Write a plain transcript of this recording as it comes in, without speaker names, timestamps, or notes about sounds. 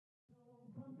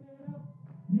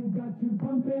got to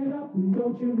pump it up,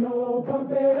 don't you know?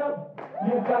 Pump it up.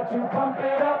 You've got to pump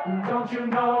it up, don't you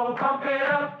know? Pump it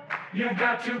up. You've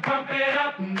got to pump it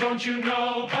up, don't you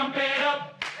know? Pump it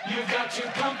up. You've got to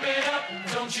pump it up,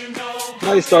 don't you know?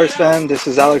 Hi Stars fan, this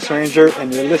is Alex Ranger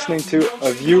and you're listening to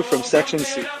A View from Section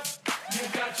C.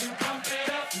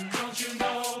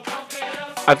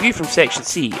 A View from Section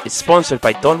C is sponsored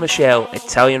by Don Michele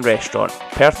Italian Restaurant,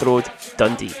 Perth Road,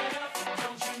 Dundee.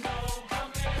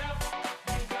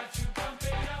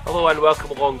 Hello and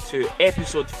welcome along to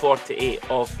episode 48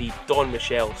 of the Don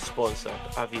Michele sponsored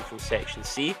A View from Section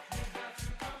C.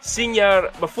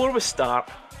 Senior, before we start,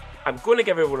 I'm going to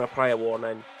give everyone a prior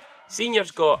warning.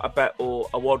 Senior's got a bit of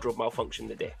a wardrobe malfunction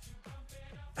today.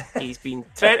 He's been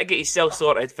trying to get himself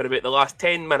sorted for about the last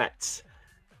 10 minutes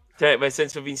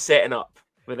since we've been setting up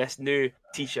with this new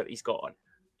t-shirt he's got on.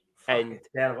 And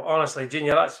terrible. Honestly,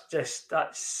 Junior,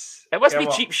 that's it must be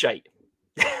cheap shite.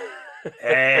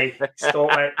 Hey,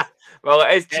 stop it. Well,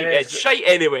 it is cheap. It's shite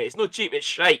anyway. It's not cheap, it's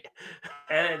shite.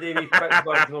 Any day we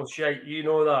Pittsburgh's no shite. You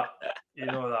know that.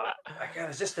 Again,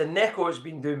 it's just the neck it's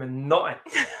been doing with nothing.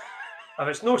 If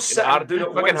it's no sitting doing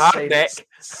it one hard side, neck. it's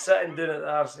sitting doing it the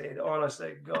other side.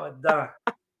 Honestly, God damn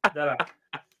it.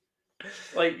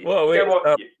 Like,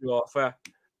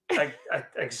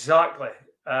 exactly.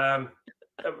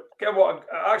 Get what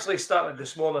I actually started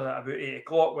this morning at about 8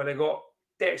 o'clock when I got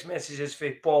text messages for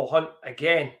Paul Hunt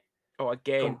again. Oh,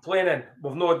 again. Complaining.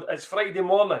 It's Friday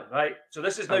morning, right? So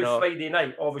this is now Friday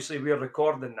night. Obviously, we're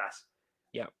recording this.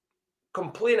 Yeah.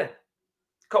 Complaining.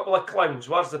 Couple of clowns.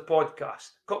 Where's the podcast?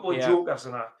 Couple of jokers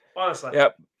and that. Honestly.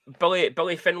 Yep.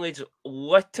 Billy Finlay's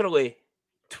literally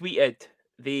tweeted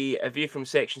the A View from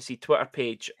Section C Twitter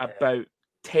page about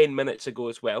 10 minutes ago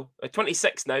as well.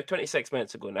 26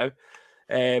 minutes ago now.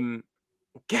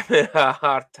 Give me a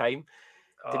hard time.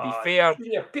 To be fair,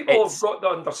 people have got to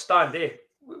understand,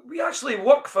 we actually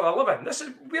work for a living.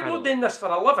 We're not doing this for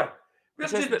a living. We're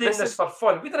just doing this for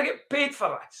fun. We don't get paid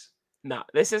for this. Nah,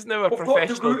 this is now a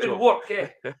professional job. We've got to go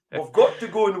and work, We've got to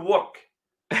go and work.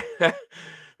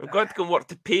 We've got to go and work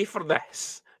to pay for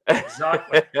this.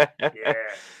 Exactly. Yeah.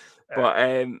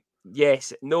 But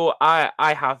yes, no,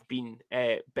 I have been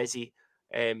busy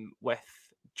with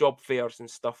job fairs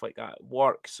and stuff like that at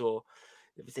work. So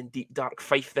it was in deep dark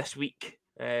Fife this week.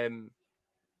 Into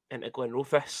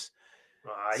Glenrothes.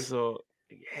 Aye. So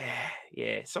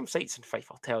yeah, some sights in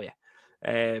Fife, I'll tell you.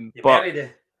 You but married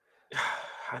it.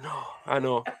 I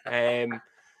know.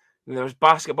 There was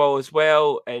basketball as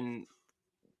well, and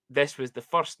this was the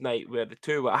first night where the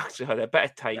two actually had a bit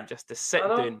of time just to sit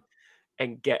down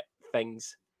and get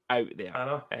things out there. I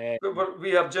know.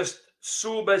 We are just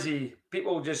so busy.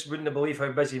 People just wouldn't believe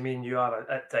how busy me and you are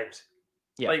at times.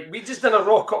 Yeah. Like, we just didn't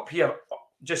rock up here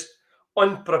just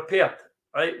unprepared,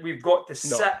 right? We've got to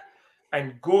sit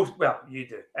and go. Well, you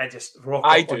do. I just rock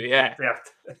up. I do, yeah.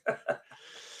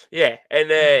 Yeah,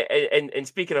 and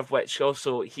speaking of which,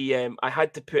 also I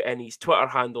had to put in his Twitter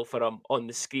handle for him on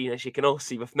the screen. As you can all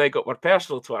see, we've now got our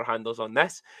personal Twitter handles on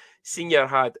this. Senior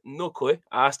had no clue.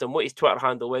 I asked him what his Twitter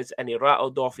handle is, and he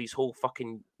rattled off his whole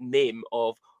fucking name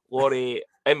of Laurie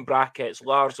in brackets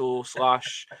Larzo /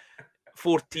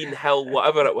 14 Hill,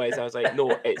 whatever it was. I was like,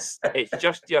 no, it's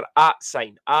just your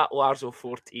 @sign @Larzo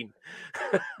 14.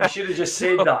 You should have just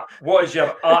said that. What is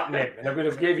your @name? And I would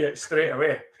have gave you it straight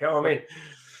away. You know what I mean?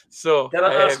 So don't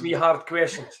ask me hard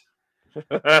questions.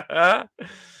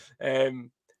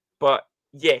 But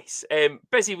yes,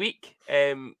 busy week.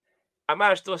 I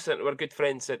managed to listen to our good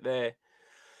friends at the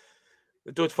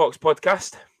Dode Fox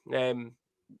podcast,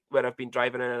 where I've been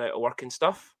driving in and out of work and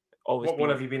stuff. What one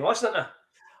have you been listening to?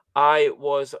 I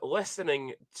was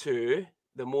listening to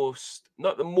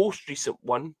not the most recent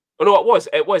one. Oh no, it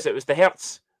was the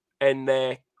Hertz and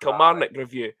the Kilmarnock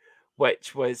review,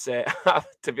 which was,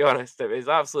 to be honest, it was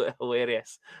absolutely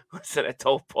hilarious. Listening to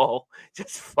Tall Paul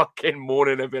just fucking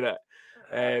moaning about it.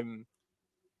 I'm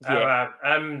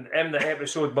the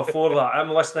episode before that.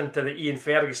 I'm listening to the Ian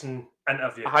Ferguson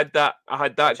interview. I had that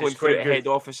going through the head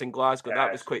office in Glasgow.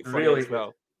 That was quite funny as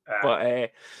well.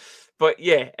 But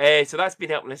yeah, so that's been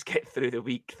helping us get through the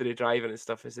week, through driving and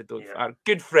stuff, as our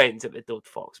good friends at the Dode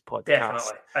Fox podcast.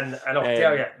 Definitely. And I'll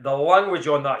tell you, the language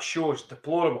on that show is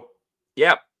deplorable.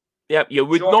 Yep. You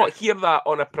would not hear that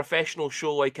on a professional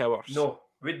show like ours. No,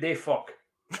 would they fuck?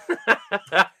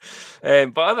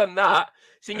 But other than that,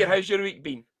 Senior, how's your week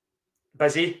been?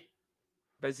 Busy.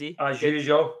 As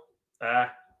usual. I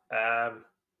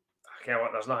can't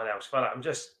what, there's nothing else for it. I'm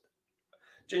just...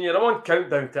 Junior, I'm on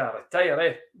countdown to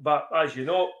retire, But as you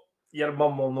know, your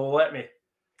mum will not let me.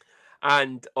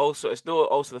 And also, it's not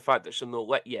also the fact that she'll not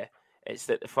let you. It's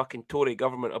that the fucking Tory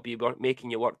government will be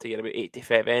making you work till you're about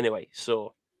 85 anyway.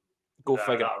 So go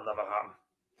figure. That'll never happen.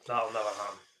 That'll never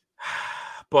happen.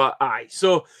 But aye,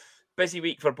 so busy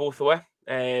week for both of us.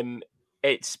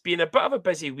 It's been a bit of a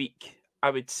busy week, I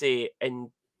would say,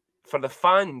 for the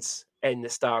fans in the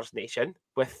Stars Nation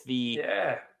with the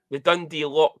Dundee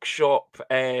lock shop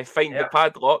find the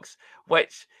padlocks,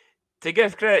 which, to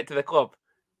give credit to the club,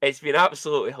 it's been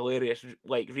absolutely hilarious,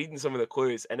 like reading some of the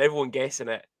clues and everyone guessing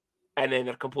it, and then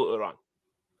they're completely wrong.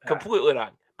 Completely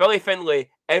wrong. Billy Finlay,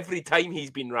 every time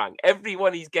he's been wrong,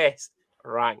 everyone he's guessed,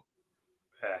 wrong.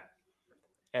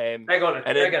 I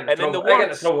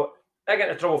get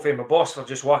into trouble for my boss for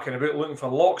just walking about looking for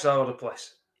locks all over the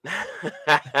place.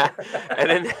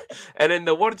 and in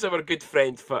the words of our good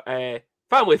friend for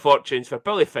Family Fortunes for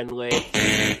Billy Finlay,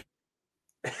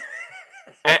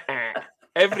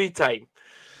 every time.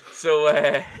 So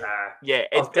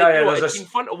it's been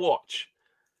fun to watch.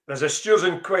 There's a Steers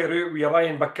and Quair out with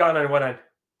Ryan Buchanan winning.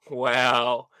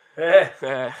 Well,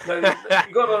 now,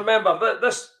 you got to remember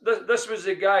this was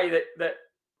the guy that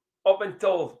up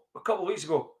until a couple of weeks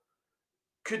ago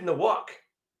couldn't walk.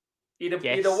 He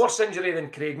had a worse injury than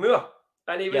Craig Moore,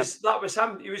 and that was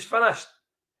him. He was finished.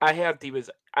 I heard he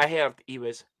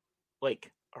was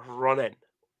like running,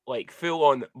 like full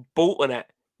on bolting it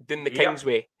down the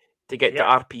Kingsway to get to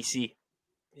RPC.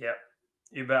 Yeah,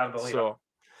 you better believe it.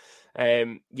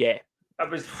 It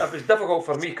was difficult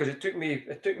for me because it took me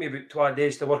about 12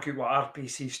 days to work out what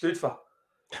RPC stood for.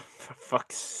 For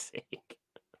fuck's sake.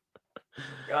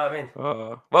 You know what I mean?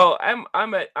 Well,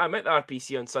 I'm at the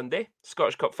RPC on Sunday,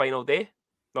 Scottish Cup final day.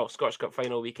 No, Scottish Cup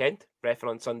final weekend, ref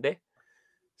on Sunday.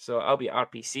 So I'll be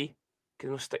at RPC.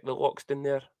 Can we stick the locks down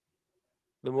there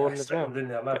the morning as well?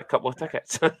 Get a couple of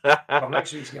tickets for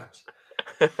next week's games.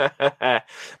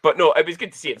 But no, it was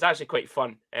good to see. It's actually quite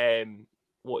fun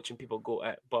watching people go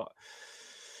at it. But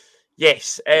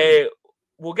yes,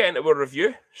 we'll get into our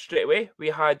review straight away. We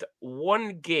had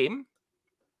one game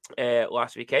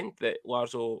last weekend that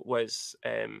Larzo was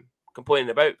complaining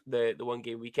about, the one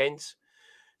game weekends.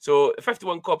 So the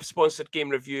 51 Club sponsored game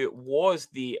review was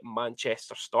the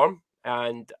Manchester Storm,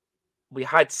 and we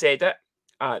had said it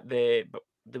at the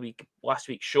last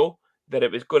week's show that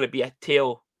it was going to be a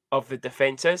tale of the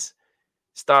defences.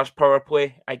 Stars power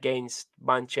play against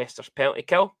Manchester's penalty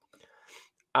kill,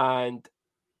 and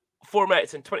 4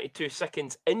 minutes and 22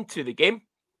 seconds into the game,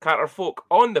 Carter Folk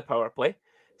on the power play,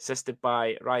 assisted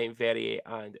by Ryan Verrier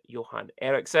and Johan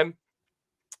Eriksson.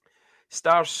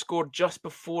 Stars scored just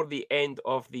before the end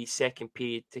of the second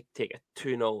period to take a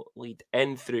 2-0 lead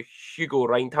in through Hugo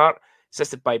Reinhardt,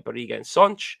 assisted by Barriga and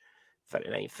Sonch,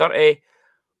 39-30.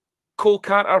 Cole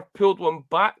Carter pulled one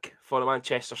back for the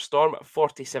Manchester Storm at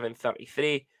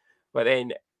 47-33, but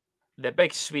then the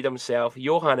big Swede himself,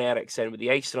 Johan Eriksson, with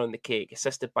the icing on the cake,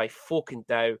 assisted by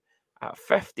Folkendau at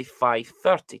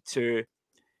 55-32,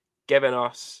 giving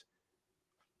us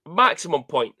maximum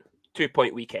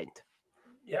 2-point weekend.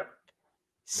 Yep.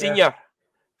 Senior,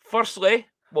 firstly,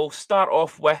 we'll start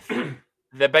off with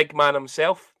the big man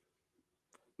himself,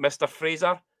 Mr.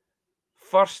 Fraser.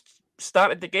 First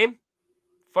started the game,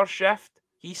 first shift,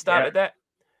 he started it,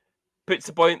 puts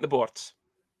the boy on the boards.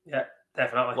 Yeah,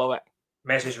 definitely. Love it.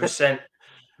 Message was sent.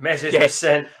 Was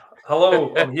sent.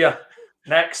 Hello, I'm here.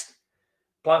 Next.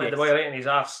 Planted the boy right in his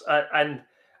arse. And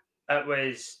it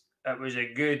was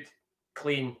a good,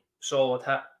 clean, solid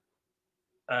hit.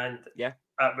 And it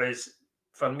was,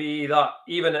 for me, that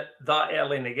even at that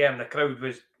early in the game, the crowd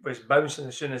was bouncing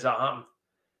as soon as that happened.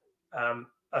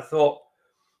 I thought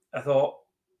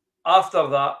after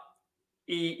that,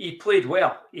 he played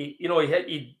well. He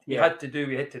had to do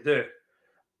what he had to do.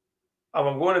 And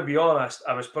I'm going to be honest,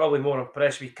 I was probably more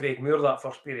impressed with Craig Moore that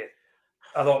first period.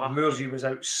 I thought Moorsey was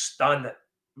outstanding.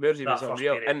 Moorsey was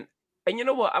unreal. And you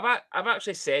know what? I've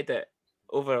actually said it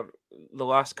over the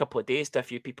last couple of days to a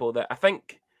few people that I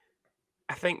think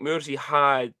Moorsey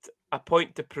had a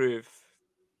point to prove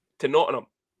to Nottingham.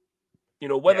 You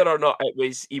know, whether or not it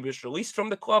was he was released from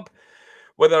the club,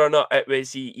 whether or not it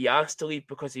was he asked to leave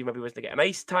because he maybe wasn't to get an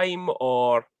ice time,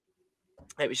 or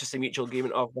it was just a mutual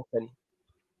agreement of nothing.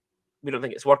 We don't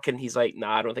think it's working. He's like,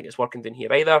 nah, I don't think it's working down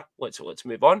here either. Let's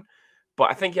move on.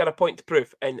 But I think he had a point to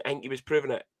prove, and I think he was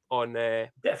proving it on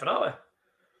definitely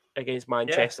against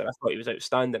Manchester. I thought he was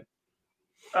outstanding.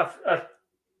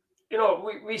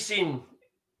 We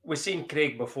seen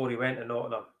Craig before he went to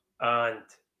Nottingham, and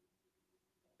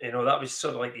that was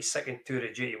sort of like his second tour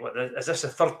of duty. What is this? The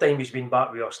third time he's been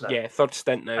back with us now? Yeah, third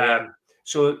stint now.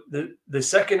 So the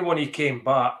second one he came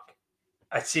back,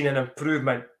 I'd seen an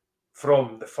improvement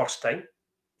from the first time.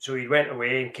 So he went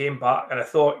away and came back, and I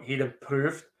thought he'd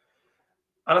improved.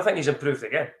 And I think he's improved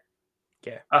again.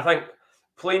 Yeah. I think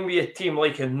playing with a team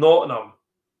like in Nottingham,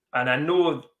 and I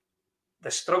know they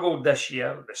struggled this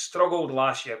year, they struggled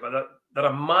last year, but they're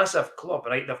a massive club,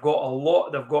 right? They've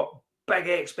got big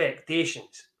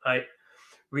expectations, right?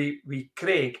 We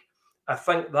Craig, I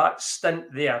think that stint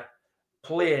there,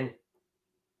 playing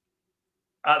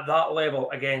at that level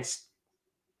against,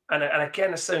 and it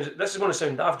kind of sounds, this is going to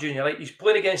sound daft, Junior, right? He's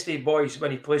playing against the boys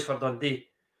when he plays for Dundee,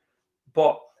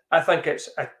 but I think it's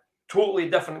a totally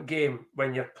different game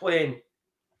when you're playing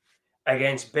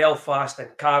against Belfast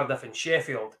and Cardiff and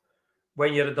Sheffield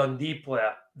when you're a Dundee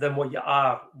player than what you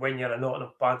are when you're a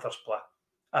Nottingham Panthers player.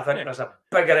 I think there's a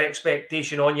bigger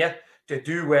expectation on you to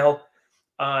do well,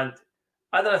 and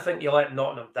I don't think you let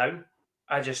Nottingham down.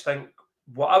 I just think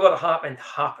whatever happened,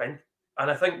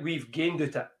 and I think we've gained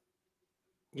at it.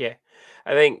 Yeah,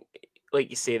 I think, like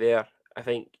you say there, I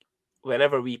think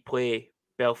whenever we play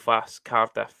Belfast,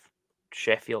 Cardiff,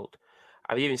 Sheffield,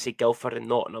 I would even say Guildford and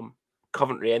Nottingham,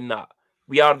 Coventry in that,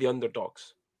 we are the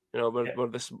underdogs. You know,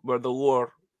 we're the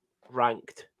lower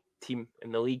ranked team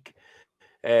in the league.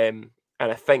 And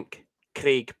I think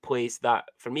Craig plays that,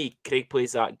 for me, Craig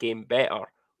plays that game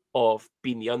better of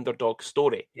being the underdog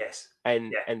story. Yes.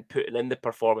 And putting in the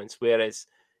performance. Whereas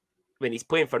when he's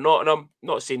playing for Nottingham,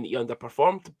 not saying that he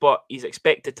underperformed, but he's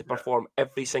expected to perform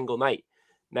every single night.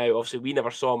 Now, obviously, we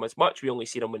never saw him as much. We only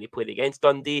seen him when he played against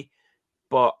Dundee.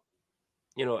 But,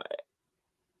 you know,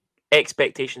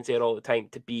 expectations there all the time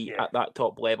to be at that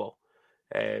top level.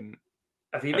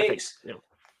 If he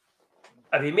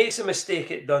makes a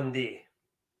mistake at Dundee,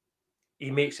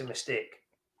 he makes a mistake.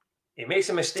 He makes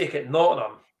a mistake at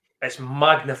Nottingham, it's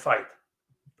magnified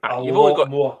a lot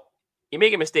more. You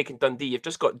make a mistake in Dundee, you've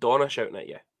just got Donna shouting at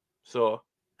you. So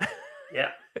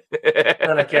yeah.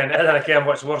 And again,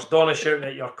 what's worse, Donna shouting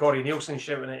at you or Corey Nielsen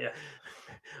shouting at you?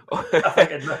 I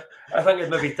think it'd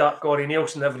maybe tap Corey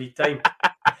Nielsen every time.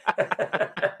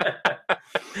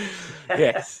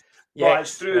 Yes. But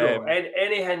it's true though.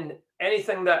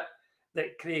 Anything that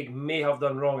Craig may have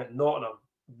done wrong at Nottingham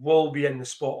will be in the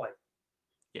spotlight.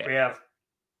 Yeah. Where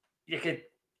you could, it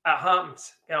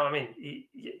happens. You know what I mean?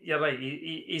 You're right.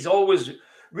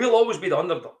 We'll always be the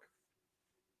underdog.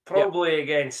 Probably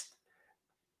against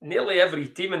nearly every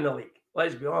team in the league.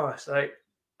 Let's be honest, right?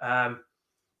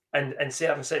 And in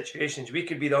certain situations, we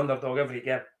could be the underdog every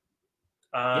game.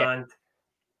 And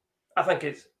I think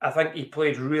he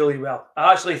played really well.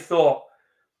 I actually thought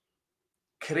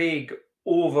Craig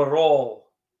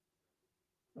overall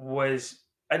was,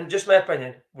 in just my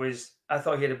opinion, I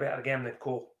thought he had a better game than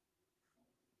Cole.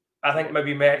 I think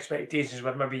maybe my expectations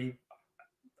were maybe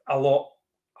a lot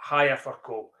higher for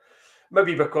Cole.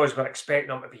 Maybe because we're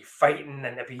expecting him to be fighting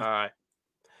and to be.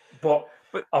 But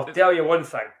I'll tell you one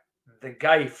thing: the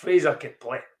guy Fraser could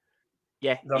play.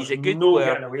 Yeah, there's he's a good no player.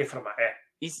 Getting away from it.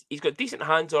 He's got decent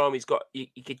hands on him. He's got, you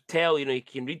could tell, you know, he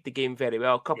can read the game very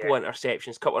well. A couple of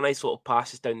interceptions, a couple of nice little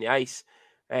passes down the ice.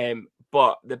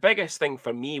 But the biggest thing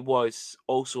for me was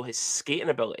also his skating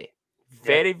ability.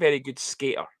 Very, very good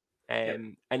skater.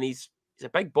 And he's a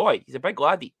big boy. He's a big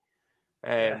laddie.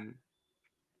 But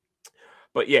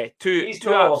two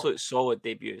absolute solid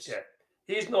debuts. Yeah.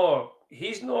 He's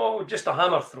no just a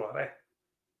hammer thrower, eh?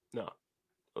 No.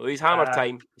 Well, he's hammer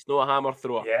time. He's not a hammer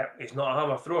thrower. Yeah, he's not a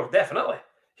hammer thrower, definitely.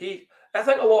 I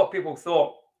think a lot of people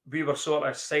thought we were sort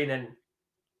of signing,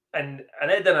 and I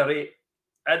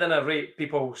didn't rate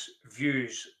people's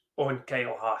views on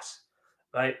Kyle Haas,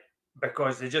 right?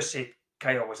 Because they just said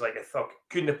Kyle was like a thug,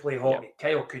 couldn't play hockey. Yep.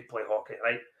 Kyle could play hockey,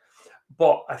 right?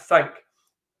 But I think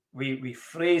we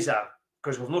Fraser,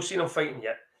 because we've not seen him fighting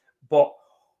yet, but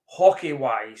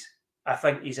hockey-wise, I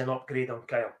think he's an upgrade on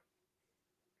Kyle.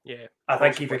 Yeah, I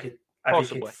think if he could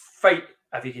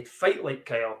fight like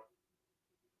Kyle,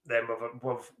 then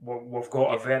we've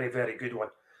got a very, very good one.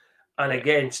 And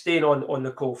again, staying on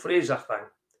the Cole Fraser thing,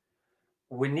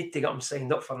 we need to get him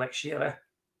signed up for next year, eh?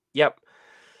 Yep.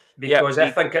 Because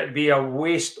I think it'd be a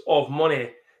waste of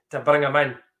money to bring him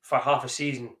in for half a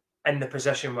season in the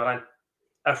position we're in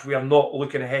if we are not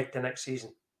looking ahead to next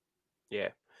season. Yeah.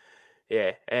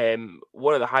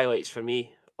 One of the highlights for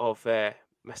me of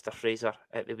Mr. Fraser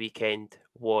at the weekend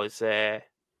was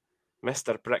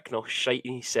Mr. Bricknell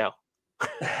shiting himself.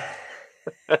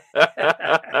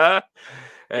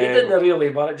 He didn't really,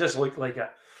 but it just looked like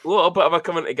it. A little bit of a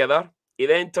coming together. He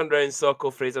then turned around and saw Cole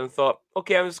Fraser and thought,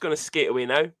 okay, I'm just going to skate away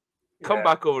now. Come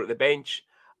back over to the bench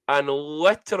and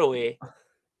literally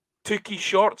took his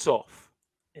shorts off.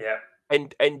 Yeah.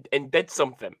 And did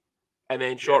something. And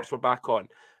then shorts were back on.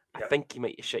 I think you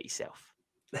might have shit yourself.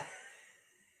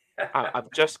 I'm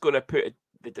just going to put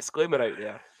the disclaimer out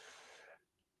there.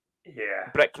 Yeah.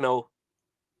 Bricknell,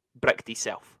 bricked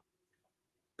himself.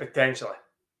 Potentially.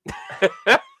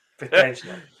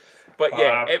 Potentially. But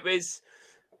yeah, it was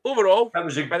overall, I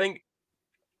think,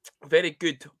 very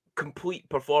good, complete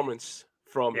performance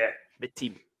from the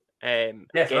team.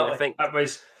 Definitely. Again, I think it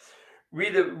was,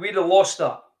 we'd have lost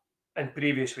that in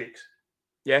previous weeks.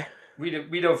 Yeah.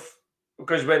 We'd have,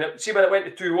 because when it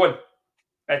went to 2-1,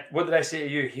 what did I say to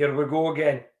you? Here we go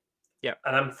again. Yeah.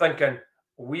 And I'm thinking,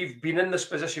 we've been in this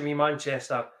position with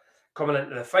Manchester coming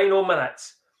into the final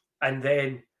minutes, and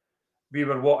then we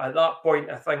were at that point,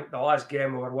 I think the last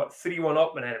game we were 3-1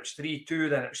 up, and then it was 3-2,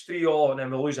 then it was 3-3, and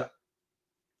then we lose it.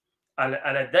 And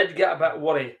I did get a bit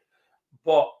worried,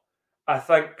 but I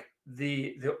think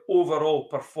the overall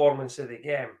performance of the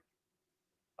game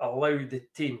allowed the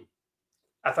team,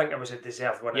 I think it was a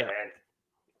deserved win at the end.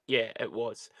 Yeah, it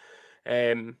was.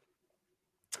 I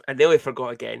nearly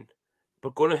forgot again.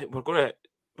 We're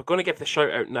gonna give the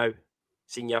shout out now,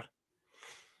 Senior,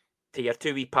 to your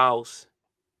two wee pals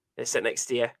that sit next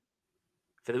to you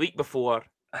for the week before,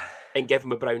 and give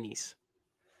them a brownies.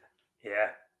 Yeah.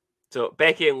 So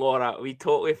Becky and Laura, we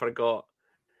totally forgot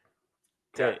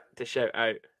to shout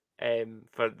out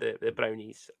for the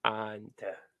brownies, and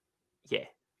we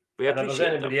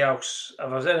appreciate if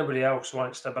there's anybody else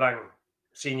wants to bring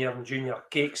senior and junior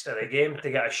cakes to the game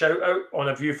to get a shout out on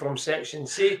A View from Section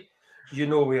C, you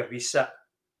know where we sit.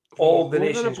 All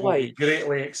donations will be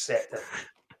greatly accepted.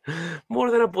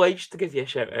 More than obliged to give you a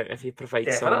shout out if you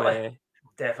provide some.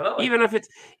 Definitely. Even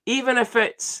if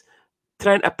it's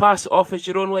trying to pass it off as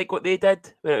your own, like what they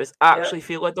did when it was actually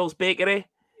Faye Liddell's Bakery.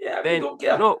 Yeah, then we don't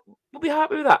care. We'll be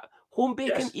happy with that. Home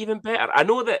baking, even better. I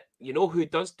know that you know who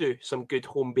does do some good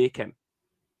home baking.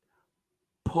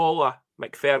 Paula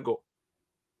McFergo.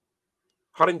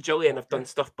 Her and Gillian have done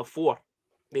stuff before.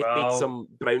 They've made some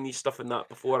brownie stuff and that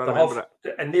before. I remember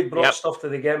it. And they brought stuff to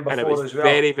the game before, and it was as well.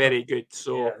 Very, very good.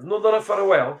 So they've not done it for a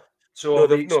while. So I'll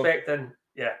be expecting,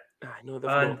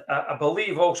 I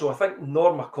believe also, I think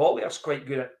Norma Collier's quite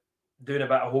good at doing a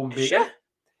bit of home baking.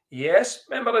 Yes,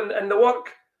 remember in the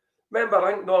work? Remember,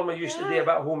 I think Norma used to do a bit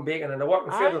of home baking in the work,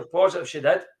 and fairly positive she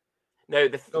did. Now,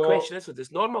 the question is,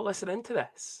 does Norma listen into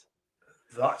this?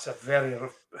 That's a very...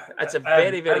 It's a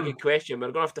very, very good question. We're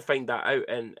going to have to find that out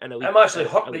in a week. I'm actually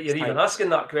hurt that you're even asking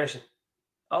that question.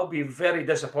 I'll be very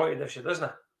disappointed if she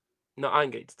doesn't. No,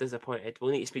 I'm good. Disappointed.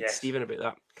 We'll need to speak to Stephen about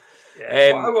that.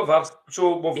 Yeah. However,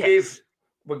 so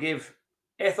we gave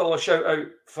Ethel a shout out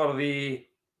for the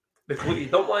glutey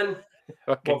dumpling.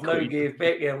 We've now gave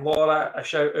Becky and Laura a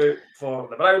shout out for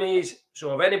the brownies.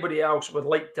 So if anybody else would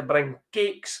like to bring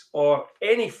cakes or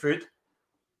any food,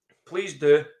 please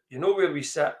do. You know where we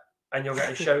sit, and you'll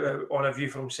get a shout out on A View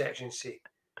from Section C.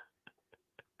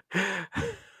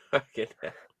 Okay.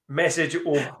 Message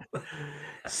over.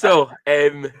 So,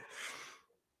 a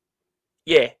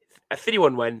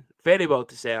 3-1 win, very well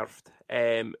deserved.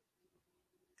 I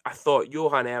thought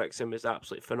Johan Eriksson was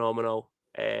absolutely phenomenal.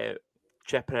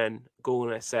 Chipping in, goal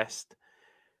and assist.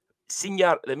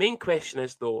 Senior, the main question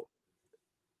is though,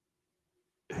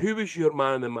 who was your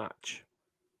man of the match?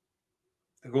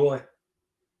 The goalie.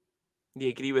 Do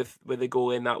you agree with the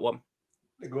goalie in that one?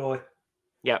 The goalie.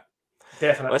 Yeah.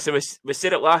 Definitely. Listen, we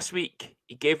said it last week.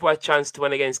 He gave one a chance to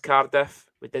win against Cardiff.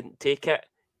 We didn't take it.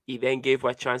 He then gave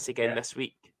one a chance again this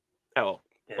week.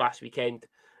 Last weekend.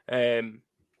 I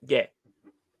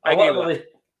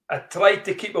tried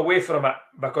to keep away from it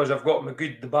because I've got my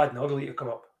good, the bad, and the ugly to come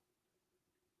up.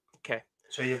 Okay.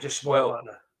 So you've just spoiled that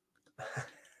now.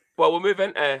 Well, we'll move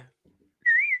into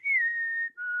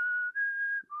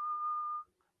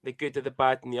the good, the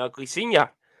bad, and the ugly. Senior,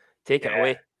 take it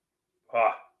away.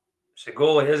 It's the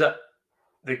goalie, is it?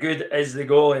 The good is the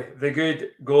goalie. The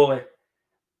good goalie.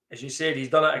 As you said, he's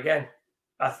done it again.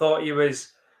 I thought he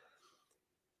was...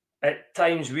 At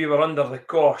times we were under the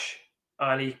cosh,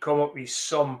 and he come up with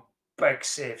some big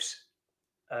saves.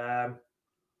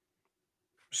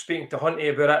 Speaking to Hunty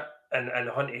about it, and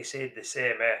Hunty said the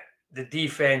same. The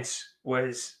defence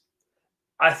was...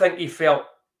 I think he felt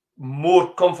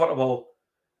more comfortable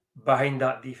behind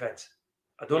that defence.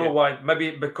 I don't know why.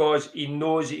 Maybe because he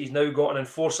knows that he's now got an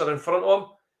enforcer in front of him,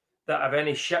 that if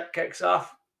any shit kicks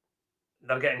off,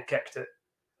 they're getting kicked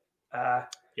out.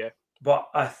 But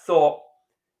I thought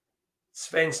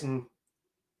Svensson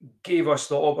gave us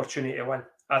the opportunity to win.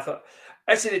 I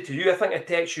said it to you. I think I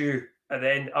texted you at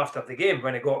the end after the game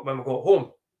when we got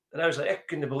home, and I was like, I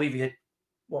couldn't believe he had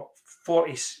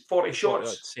 40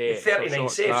 shots, 39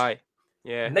 saves,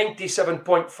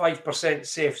 97.5%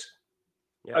 saves.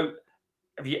 Out.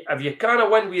 If you can't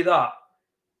win with that,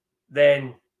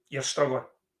 then you're struggling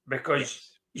because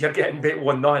you're getting beat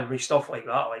 1-9 with stuff like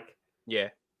that.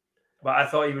 but I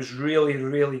thought he was really,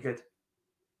 really good.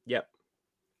 Yep.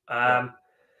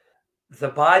 The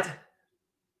bad,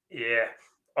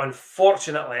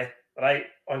 unfortunately,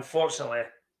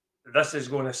 this is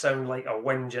going to sound like a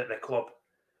whinge at the club,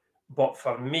 but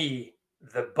for me,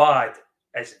 the bad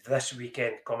is this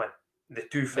weekend coming, the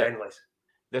two friendlies.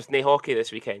 There's no hockey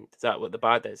this weekend. Is that what the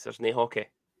bad is? There's no hockey.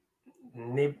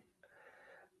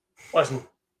 Listen,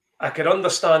 I can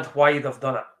understand why they've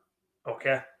done it,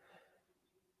 okay?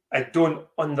 I don't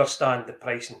understand the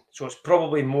pricing, so it's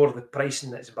probably more the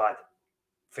pricing that's bad,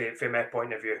 from my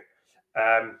point of view.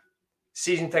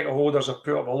 Season ticket holders have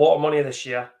put up a lot of money this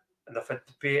year, and they've had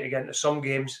to pay it to get into some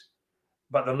games,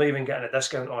 but they're not even getting a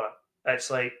discount on it.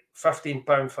 It's like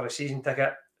 £15 for a season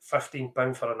ticket,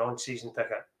 £15 for a non-season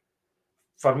ticket.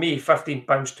 For me,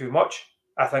 £15 too much.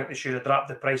 I think they should have dropped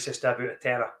the prices to about a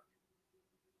tenner.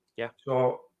 Yeah.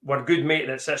 So we're good mate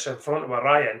that sits in front of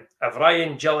Ryan. If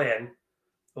Ryan, Gillian,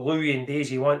 Louis and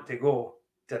Daisy want to go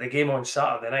to the game on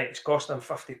Saturday night, it's costing them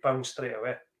 £50 straight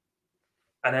away.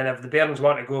 And then if the Bairns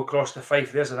want to go across the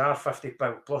Fife, there's another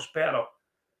 £50 plus petrol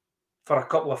for a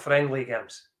couple of friendly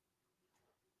games.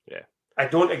 Yeah. I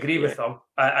don't agree with them.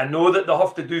 I know that they'll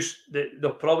have to do,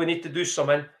 they'll probably need to do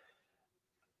something.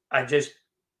 I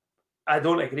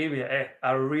don't agree with it.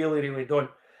 I really, really don't.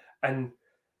 And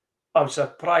I'm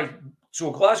surprised.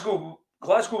 So Glasgow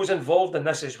was involved in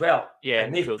this as well. Yeah.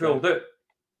 And they've pulled out.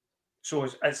 So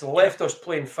it's left us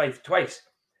playing Fife twice.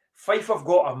 Fife have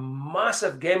got a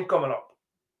massive game coming up.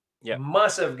 Yeah.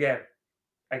 Massive game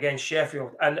against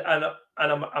Sheffield. And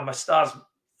I'm a Stars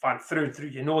fan through and through.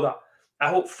 You know that. I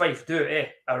hope Fife do it.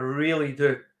 I really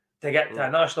do. To get to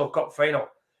a National Cup final.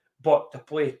 But to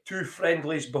play two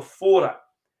friendlies before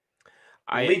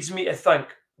it leads me to think,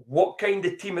 what kind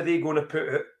of team are they going to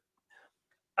put out?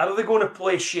 Are they going to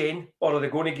play Shane, or are they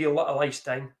going to give little ice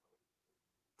time?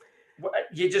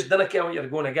 You just didn't care what you're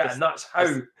going to get, and that's how.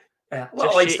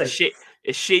 Little ice time.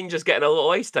 Is Shane just getting a little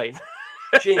ice time?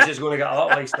 Shane's just going to get a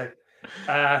little ice time.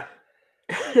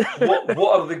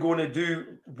 What are they going to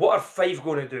do? What are Fife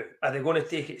going to do? Are they going to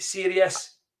take it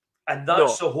serious? And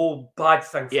that's the whole bad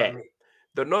thing for me.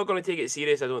 They're not going to take it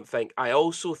serious, I don't think. I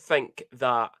also think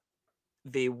that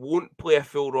they won't play a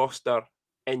full roster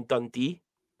in Dundee,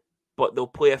 but they'll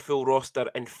play a full roster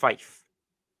in Fife.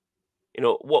 You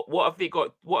know, what have they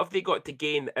got? What have they got to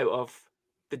gain out of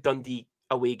the Dundee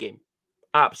away game?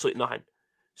 Absolutely nothing.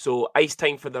 So ice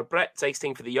time for their Brits, ice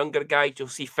time for the younger guys. You'll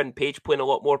see Finn Page playing a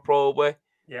lot more probably.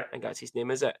 Yeah, I think that's his name,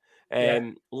 is it?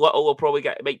 Little will probably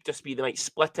get. It might just be they might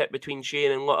split it between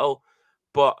Shane and Little,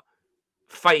 but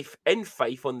Fife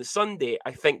on the Sunday,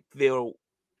 I think they'll,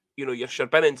 your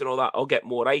Sherbinnins and all that, will get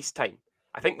more ice time.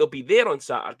 I think they'll be there on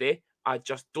Saturday. I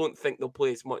just don't think they'll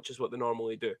play as much as what they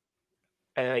normally do.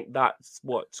 And I think that's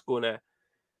what's going to...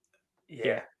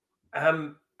 Yeah.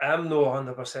 I'm not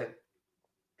 100%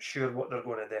 sure what they're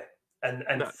going to do.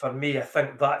 And for me, I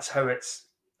think that's how it's...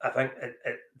 I think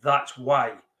that's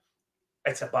why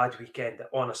it's a bad weekend,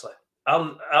 honestly.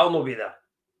 I'll not be there.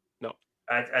 No.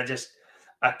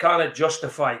 I can't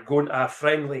justify going to a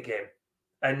friendly game.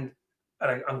 And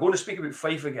I'm going to speak about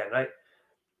Fife again, right?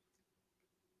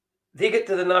 They get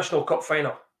to the National Cup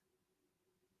final.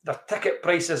 Their ticket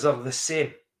prices are the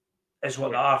same as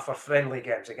what they are for friendly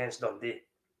games against Dundee.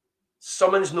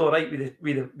 Something's not right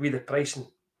with the pricing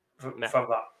for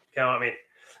that. You know what I mean?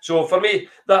 So for me,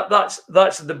 that's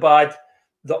the bad.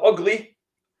 The ugly,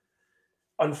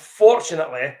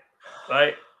 unfortunately,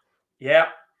 right? Yeah.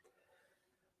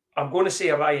 I'm going to say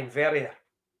Ryan Verrier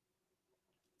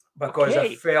because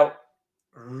I felt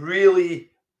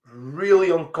really, really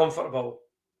uncomfortable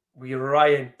with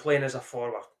Ryan playing as a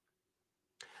forward.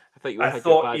 I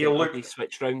thought he looked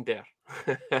switched round there.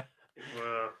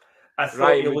 I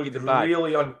thought he looked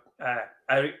really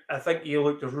I think he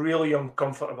looked really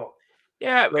uncomfortable.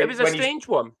 Yeah, it was a strange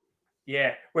one.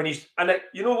 Yeah,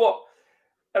 you know what?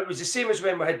 It was the same as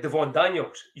when we had Devon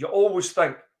Daniels. You always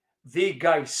think they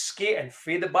guys skating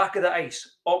from the back of the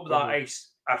ice up that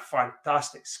ice are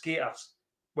fantastic skaters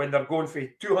when they're going for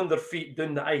 200 feet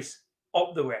down the ice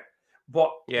up the way.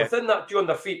 But within that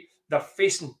 200 feet, they're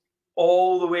facing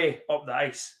all the way up the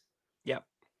ice. Yeah.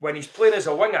 When he's playing as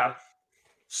a winger,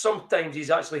 sometimes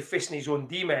he's actually facing his own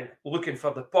D-men looking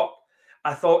for the puck.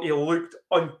 I thought he looked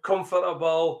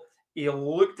uncomfortable. He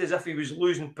looked as if he was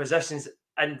losing positions.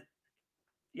 And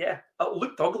it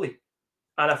looked ugly.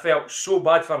 And I felt so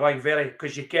bad for Ryan Verrier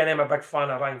because you can. I'm a big fan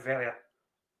of Ryan Verrier.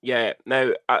 Yeah.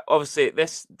 Now, obviously,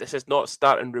 this is not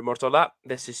starting rumours or that.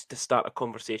 This is to start a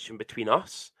conversation between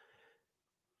us.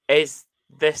 Is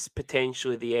this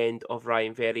potentially the end of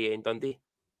Ryan Verrier in Dundee?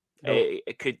 No.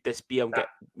 Could this be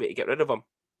way to get rid of him?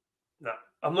 No.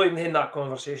 I'm not even in that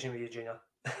conversation with you, Junior.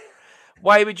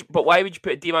 Why would you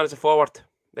put a D man as a forward?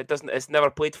 It's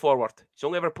never played forward. He's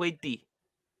only ever played D.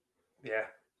 Yeah,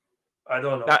 I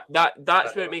don't know.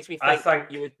 That's where it makes me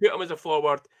think you would put him as a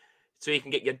forward so you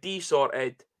can get your D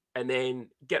sorted and then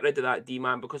get rid of that D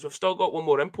man, because we've still got one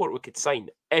more import we could sign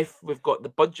if we've got the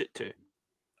budget to.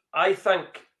 I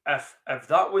think if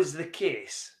that was the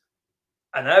case,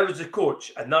 and I was the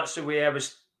coach, and that's the way I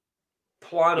was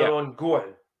planning on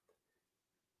going,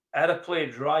 I'd have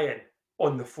played Ryan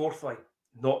on the fourth line,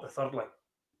 not the third line.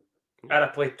 I'd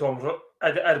have played Tom's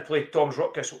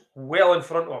Rutkus well in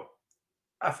front of him.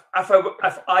 If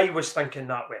I was thinking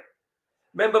that way.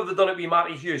 Remember they done it with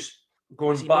Matty Hughes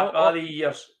going back all the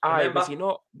years. Was he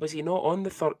not on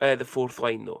the fourth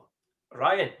line though?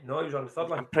 Ryan, no, he was on the third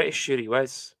line. I'm pretty sure he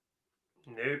was.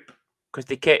 Nope. Because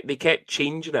they kept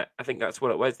changing it. I think that's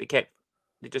what it was. They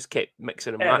just kept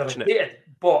mixing and matching it.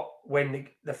 But when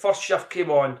the first shift came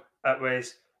on, it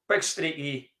was Big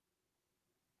Streaky,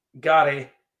 Gary,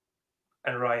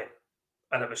 and Ryan,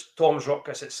 and it was Tom's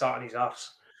Rutkus that sat on his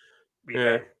arse.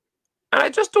 Yeah. And I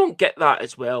just don't get that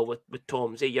as well with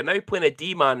Tom's. You're now playing a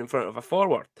D man in front of a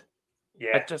forward.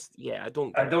 Yeah. I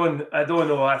don't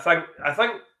know. I think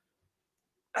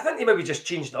they maybe just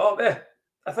changed it up.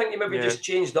 I think they maybe just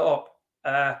changed it up.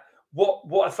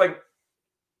 What I think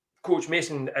Coach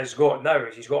Mason has got now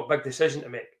is he's got a big decision to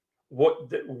make. What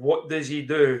does he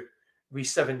do with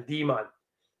 7 D man?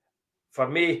 For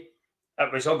me,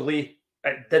 it was ugly.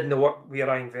 It didn't work with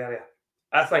Ryan Verrier.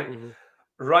 I think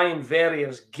Ryan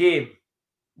Verrier's game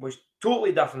was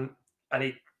totally different, and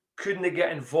he couldn't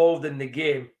get involved in the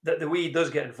game the way he does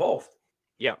get involved.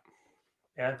 Yeah.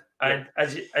 Yeah. And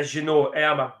as you know, I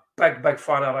am a big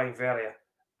fan of Ryan Verrier.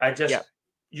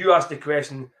 You asked the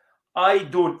question, I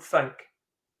don't think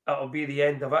it'll be the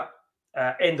end of it.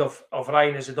 End of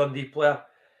Ryan as a Dundee player.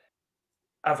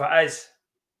 If it is,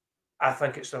 I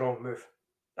think it's the wrong move.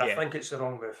 I think it's the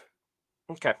wrong move.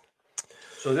 Okay.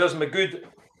 So there's my good,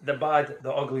 the bad,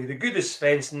 the ugly. The good is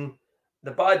Svensson.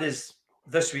 The bad is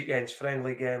this weekend's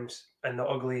friendly games. And the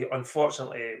ugly,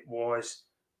 unfortunately, was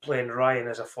playing Ryan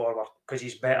as a forward because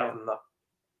he's better than that.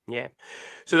 Yeah.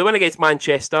 So the win against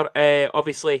Manchester,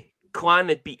 obviously, Clan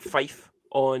had beat Fife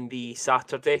on the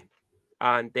Saturday,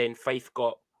 and then Fife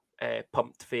got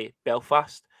pumped for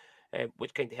Belfast,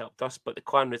 which kind of helped us, but the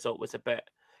Clan result was a bit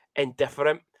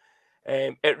indifferent.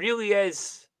 It really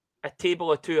is a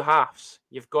table of two halves.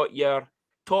 You've got your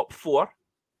top 4,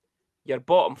 your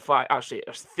bottom 5. Actually,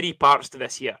 there's 3 parts to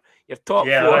this year. Your top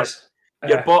 4,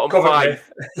 your bottom Coventry.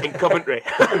 5 in Coventry.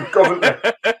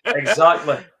 Coventry,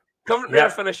 exactly. Coventry are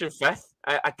finishing 5th.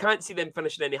 I can't see them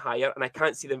finishing any higher, and I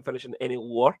can't see them finishing any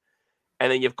lower.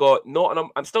 And then you've got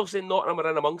Nottingham. I'm still saying Nottingham are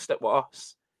in amongst it with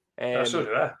us. So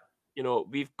do I. You know,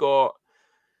 we've got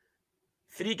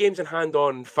 3 games in hand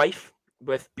on Fife,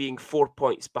 with being 4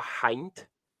 points behind.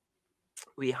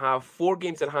 We have 4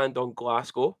 games in hand on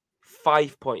Glasgow,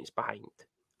 5 points behind.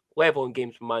 Level in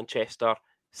games with Manchester,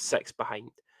 6 behind.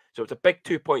 So it's a big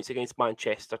 2 points against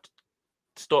Manchester to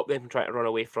stop them from trying to run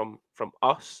away from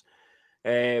us.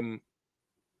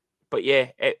 But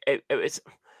yeah, it was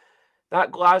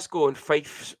that Glasgow and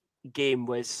Fife game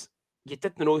was, you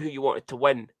didn't know who you wanted to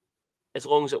win as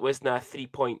long as it wasn't a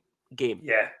 3-point game.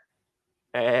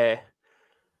 Yeah.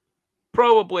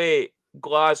 Probably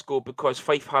Glasgow because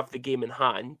Fife have the game in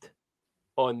hand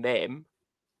on them.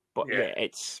 But yeah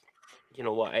it's, you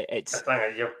know what, it's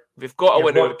we've got to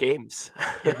win our games.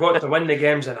 You've got to win the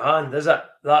games in hand, is it?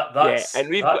 That's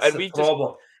the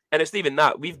problem. And it's not even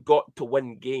that. We've got to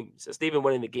win games. It's not even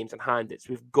winning the games in hand. It's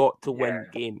we've got to win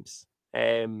games.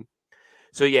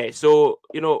 So you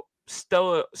know,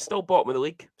 still bottom of the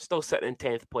league, still sitting in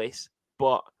 10th place,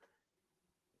 but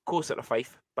closer to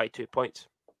Fife by 2 points.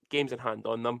 Games in hand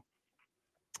on them.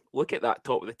 Look at that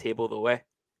top of the table though,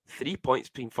 3 points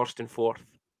between 1st and 4th.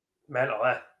 Mental,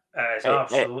 It's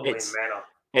absolutely mental.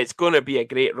 It's going to be a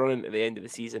great run into the end of the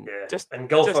season. Yeah. And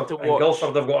Guildford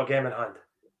have got a game in hand.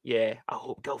 Yeah, I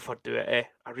hope Guildford do it.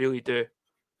 I really do.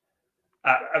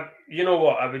 You know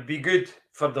what? It would be good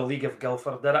for the league if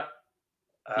Guildford did it.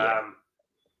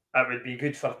 It would be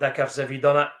good for Dickers if he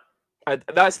done it.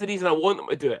 That's the reason I want them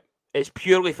to do it. It's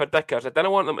purely for Dickers. I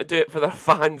don't want them to do it for their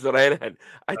fans or anything.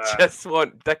 I just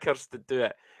want Dickers to do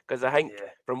it. Because I think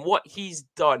from what he's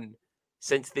done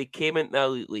since they came into the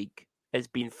Elite League has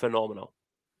been phenomenal.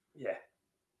 Yeah.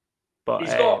 But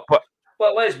he's got,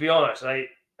 well, let's be honest, right?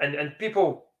 And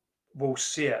people will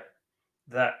say it,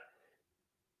 that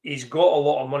he's got a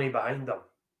lot of money behind him.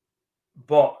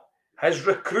 But his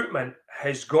recruitment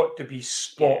has got to be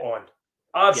spot on.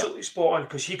 Absolutely spot on.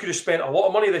 Because he could have spent a lot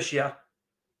of money this year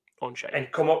on shite.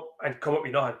 And come up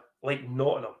with nothing, like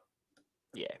Nottingham.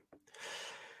 Yeah.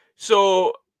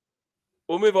 So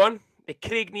we'll move on. The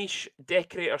Craig Niche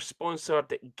Decorator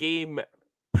sponsored game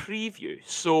preview.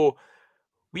 So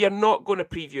we are not going to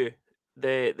preview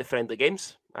the friendly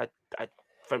games.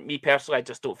 For me personally, I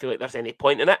just don't feel like there's any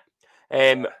point in it.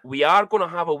 We are going to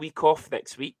have a week off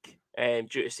next week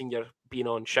due to Senior being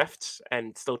on shifts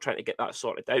and still trying to get that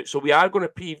sorted out. So we are going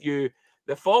to preview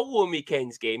the following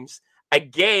weekend's games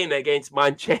again against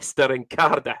Manchester and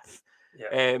Cardiff.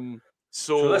 Yeah.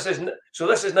 So this is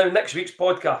now next week's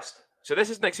podcast. So this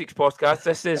is next week's podcast.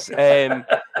 This is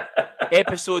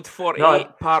episode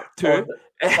 48, part 2.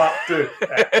 Part 2.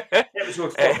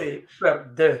 Episode 48,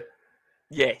 part 2.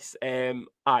 Yes.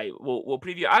 We'll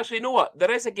preview. Actually, you know what?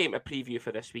 There is a game to preview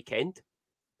for this weekend,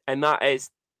 and that is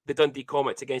the Dundee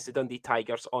Comets against the Dundee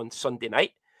Tigers on Sunday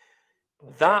night.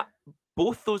 Okay.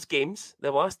 Both those games,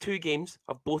 the last 2 games,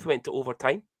 have both went to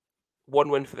overtime. 1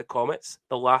 win for the Comets,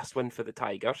 the last win for the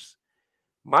Tigers.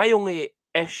 My only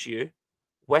issue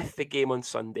with the game on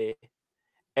Sunday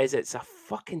is it's a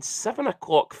fucking 7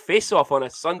 o'clock face-off on a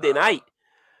Sunday night.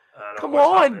 Come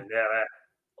on!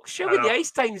 Surely the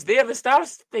ice time's there. The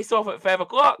Stars face-off at 5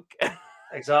 o'clock.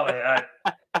 Exactly.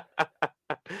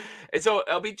 So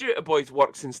it'll be due to boys'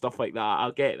 works and stuff like that.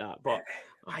 I'll get that. But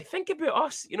I think about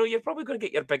us. You're probably going to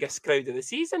get your biggest crowd of the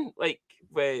season. Like,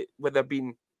 where there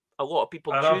been a lot of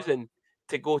people choosing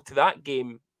to go to that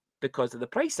game because of the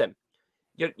pricing.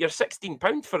 You're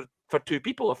 £16 for 2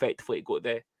 people effectively to go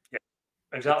to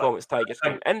the Comets Tigers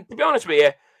game. And to be honest with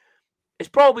you, it's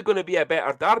probably going to be a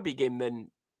better derby game than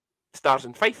Stars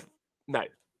and Fife now.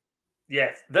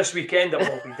 Yeah, this weekend it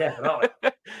will be, definitely.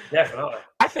 Definitely.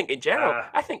 I think in general,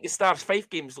 I think the Stars Fife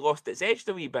game's lost its edge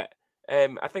a wee bit.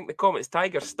 I think the Comets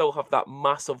Tigers still have that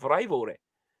massive rivalry.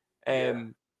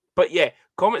 But yeah,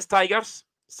 Comets Tigers,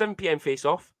 7 p.m. face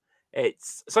off.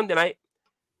 It's Sunday night.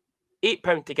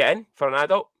 £8 to get in for an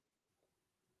adult.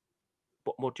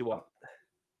 What more do you want?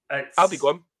 I'll be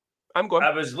going. I'm going.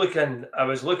 I was looking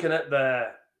at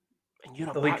the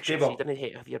league table. You didn't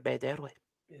hit your bed early.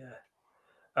 Yeah.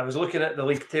 I was looking at the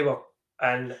league table,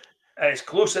 and it's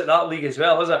close at that league as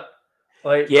well, is it?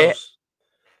 Like, yeah.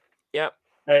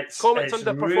 Comets it's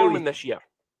underperforming this year.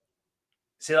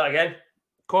 Say that again.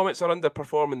 Comets are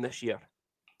underperforming this year.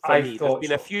 There's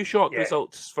been a few shock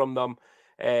results from them.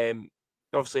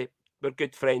 Obviously, we're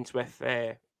good friends with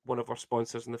one of our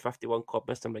sponsors in the 51 Club,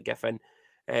 Mr. McGiffin,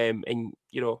 and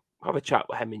have a chat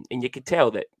with him, and you can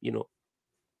tell that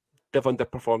they've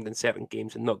underperformed in certain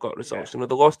games and not got results. They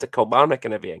lost to Kilmarnock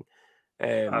and everything.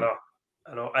 I know.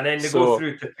 And then they go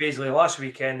through to Paisley last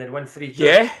weekend and win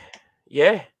 3-2.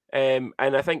 Yeah. And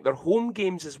I think their home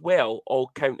games as well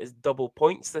all count as double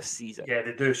points this season. Yeah,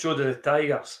 they do. So do the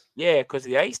Tigers. Yeah, because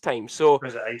of the ice time. So,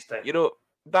 because of ice time.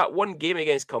 That one game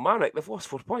against Kilmarnock, they've lost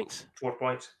 4 points. 4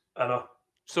 points. I know.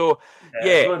 So,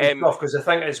 because the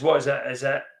thing is, what is it? Is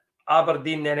it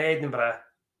Aberdeen, then Edinburgh,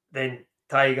 then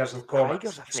Tigers and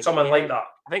Comets? Something like that.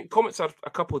 I think Comets are a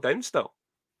couple down still.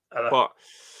 But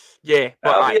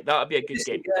that'll be a good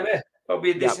game. It'll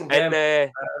be a decent game.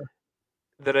 And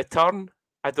the return,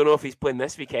 I don't know if he's playing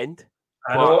this weekend.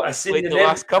 I know. He's played the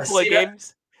last couple of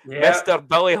games. Yeah. Mr.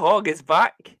 Billy Hogg is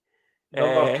back.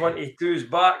 Number 22 is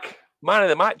back. Man of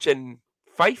the match in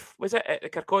Fife, was it, at the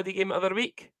Kirkcaldy game the other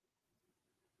week?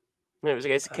 It was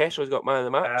against the Kessel's got man of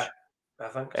the match. I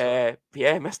think so.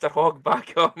 Mr. Hogg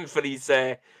back on for his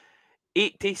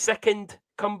 82nd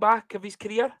comeback of his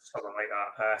career.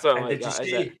 Something like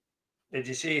that. Did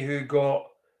you see who got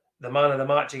the man of the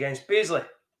match against Paisley?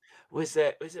 Was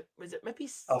it maybe?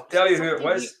 I'll tell you who it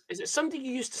was. Is it somebody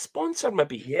you used to sponsor,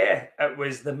 maybe? Yeah, it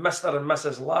was the Mr. and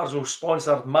Mrs. Larzo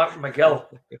sponsored Mark McGill.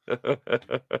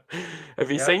 If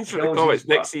he signs for the Comets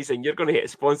next season, you're going to get to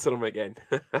sponsor him again.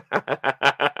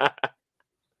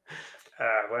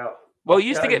 Well,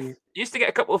 you used to get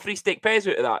a couple of free steak pies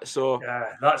out of that. So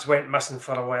that's went missing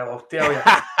for a while. I'll tell you.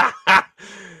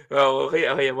 Well, we'll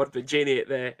hear a word with Janie at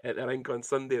the rink on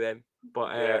Sunday then.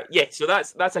 But so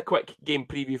that's a quick game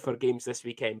preview for games this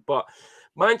weekend. But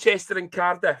Manchester and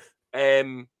Cardiff,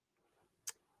 we've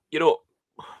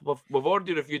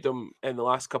already reviewed them in the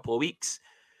last couple of weeks.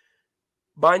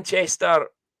 Manchester,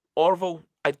 Orville,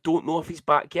 I don't know if he's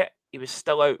back yet. He was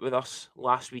still out with us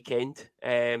last weekend.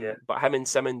 But him and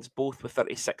Simmons both with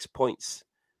 36 points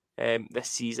this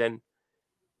season.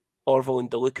 Orville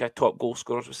and DeLuca, top goal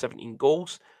scorers with 17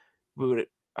 goals. I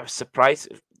was surprised.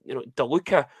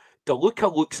 DeLuca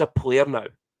looks a player now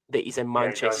that he's in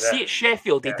Manchester. See, at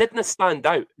Sheffield, he didn't stand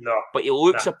out. No. But he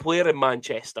looks a player in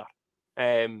Manchester.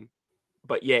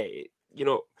 But it's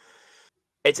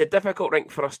a difficult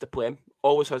rink for us to play him.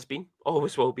 Always has been,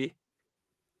 always will be.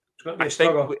 going to be a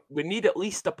struggle. We need at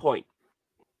least a point.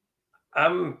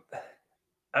 I'm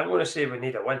going to say we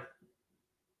need a win.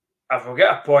 If we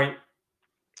get a point,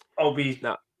 I'll be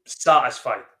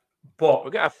satisfied. But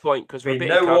we'll get a point because we're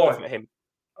beating Cardiff at him.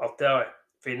 I'll tell you,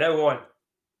 from now on,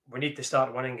 we need to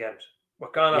start winning games. We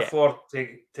can't afford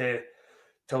to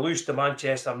lose to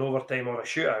Manchester in overtime or a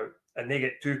shootout, and they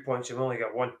get 2 points and we only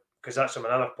get 1, because that's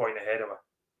another point ahead of us.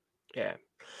 Yeah,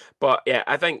 but yeah,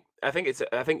 I think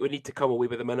we need to come away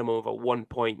with a minimum of a 1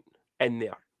 point in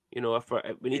there. You know, if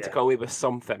we need to come away with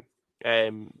something,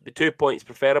 the 2 points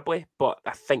preferably, but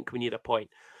I think we need a point.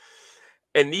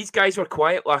 And these guys were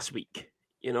quiet last week.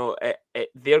 You know,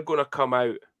 they're going to come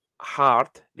out hard.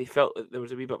 They felt that there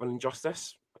was a wee bit of an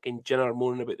injustice. Fucking Jenner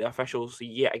moaning about the officials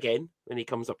yet again when he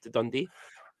comes up to Dundee.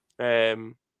 I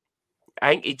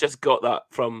think he just got that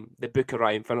from the book of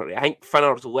Ryan Finnerty. I think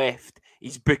Finner's left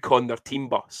his book on their team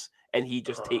bus, and he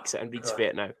just takes it and reads for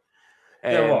it now.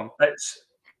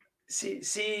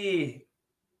 See,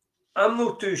 I'm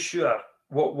not too sure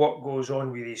what goes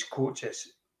on with these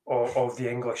coaches of the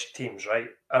English teams, right?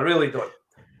 I really don't.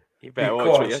 You better watch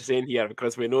what you're saying here,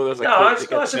 because we know there's a coach that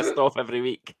gets pissed off every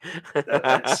week.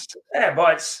 But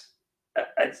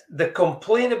it's the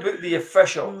complaint about the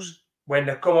officials when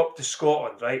they come up to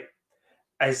Scotland, right?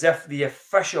 As if the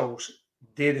officials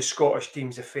do the Scottish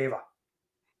teams a favour.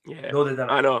 Yeah, no, they didn't.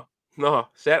 I know. No,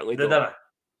 certainly they don't. Didn't.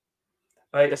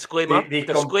 Right? Disclaimer.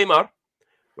 Disclaimer.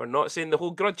 We're not saying the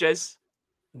whole grudges.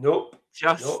 Nope.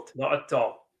 Just not at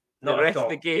all. Not the rest at all. of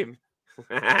the game.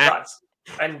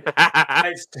 And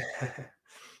it's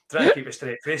trying to keep a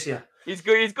straight face here. He's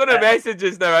got a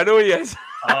messages now. I know he is.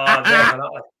 Oh,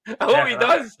 definitely. I hope he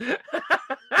does.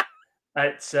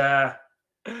 It's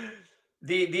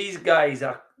these guys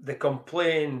they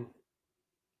complain,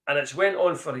 and it's went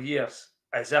on for years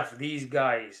as if these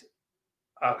guys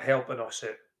are helping us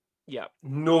out. Yeah.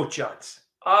 No chance.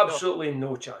 Absolutely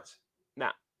no chance.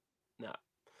 Nah.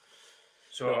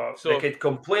 So they could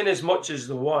complain as much as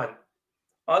they want.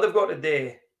 All they've got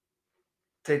today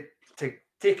to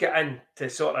take it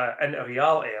into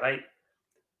reality, right,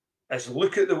 is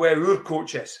look at the way our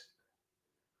coach is.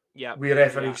 Yeah. With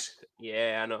referees.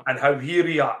 Yeah, I know. And how he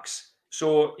reacts.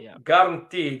 So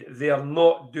guaranteed they're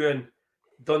not doing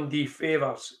Dundee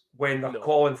favours when they're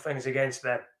calling things against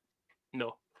them.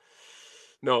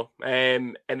 No.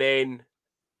 And then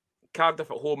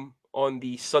Cardiff at home on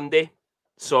the Sunday.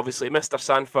 So obviously Mr.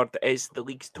 Sanford is the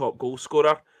league's top goal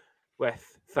scorer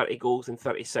with 30 goals in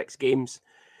 36 games.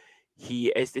 He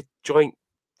is the joint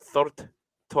third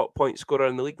top point scorer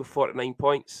in the league with 49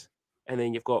 points. And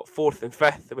then you've got fourth and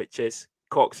fifth, which is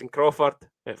Cox and Crawford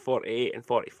at 48 and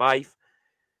 45.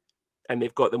 And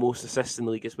they've got the most assists in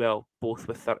the league as well, both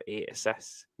with 38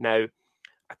 assists. Now,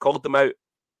 I called them out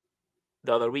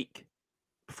the other week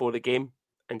before the game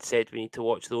and said we need to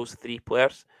watch those three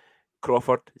players.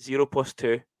 Crawford,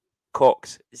 0+2.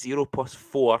 Cox,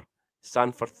 0+4.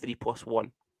 Sanford,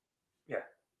 3+1. Yeah.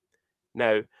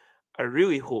 Now, I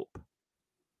really hope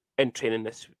in training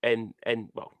this, it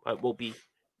will be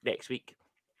next week.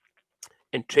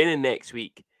 In training next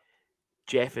week,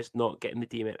 Jeff is not getting the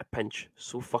D amount of pinch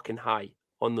so fucking high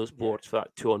on those boards for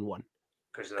that 2-on-1.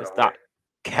 Because that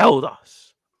killed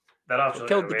us. They're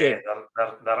absolutely killed the game.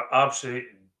 They're absolute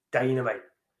dynamite.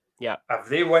 Yeah. If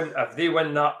they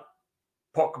win that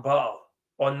puck battle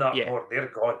on that board, they're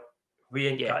gone. We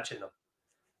ain't catching them.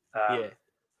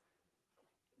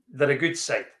 They're a good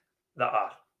side, that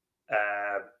are.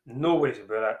 No ways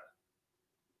about it.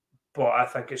 But I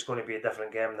think it's going to be a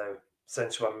different game now,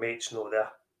 since our mates know there.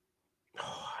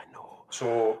 Oh, I know.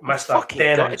 So Mr.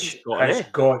 Denich has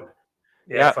gone.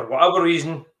 Yeah, for whatever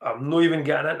reason, I'm not even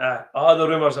getting into all the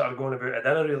rumours that are going about.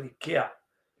 I don't really care.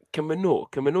 Can we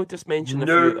not just mention a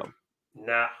few of them?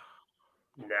 Nah.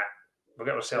 We'll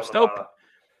get ourselves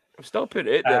I'm still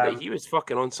putting it out there that he was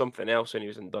fucking on something else when he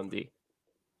was in Dundee.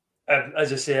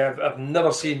 As I say, I've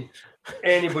never seen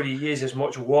anybody use as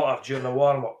much water during the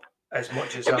warm-up as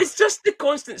much as it was just the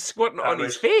constant squirting on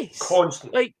his face.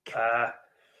 Constant. Like,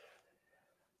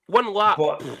 one lap.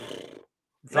 But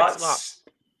that's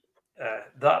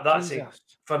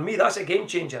for me, that's a game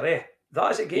changer, eh?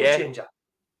 That is a game changer.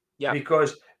 Yeah.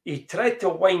 Because he tried to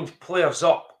wind players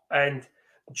up and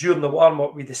during the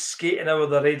warm-up with the skating over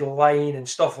the red line and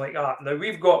stuff like that. Now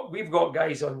we've got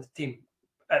guys on the team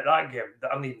at that game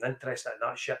that aren't even interested in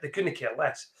that shit. They couldn't care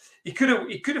less. He could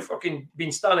have fucking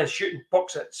been standing shooting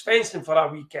pucks at Svensson for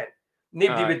a weekend.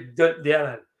 Nobody would do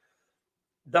anything.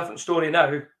 Different story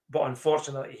now, but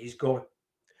unfortunately he's gone.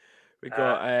 We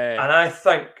got and I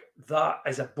think that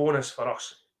is a bonus for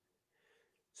us.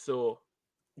 So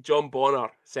John Bonner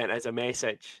sent us a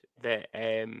message that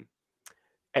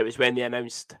It was when they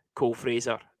announced Cole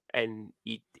Fraser, and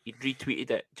he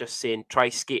retweeted it just saying, "Try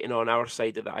skating on our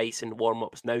side of the ice in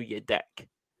warm-ups now, you dick."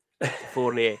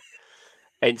 Fournier.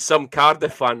 And some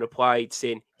Cardiff fan replied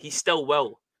saying, "He still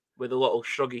will," with a little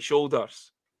shruggy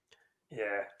shoulders.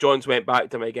 Yeah. Johns went back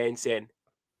to him again saying,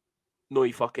 "No,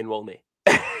 he fucking will not."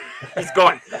 He's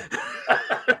gone.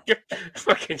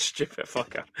 Fucking stupid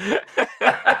fucker.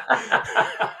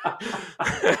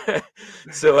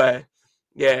 So,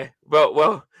 yeah.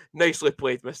 Well, nicely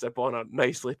played, Mr. Bonner.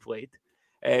 Nicely played.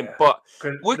 But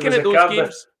looking at those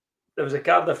games, there was a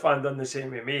Cardiff fan done the same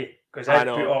with me because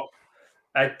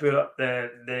I'd put up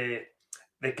the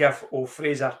gif of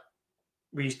Fraser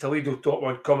with his Toledo top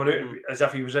one coming out as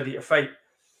if he was ready to fight,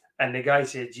 and the guy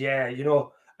said, "Yeah, you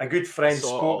know, a good friend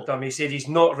spoke to him. He said he's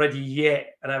not ready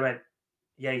yet," and I went,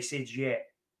 "Yeah, he said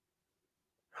yet."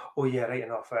 Oh yeah, right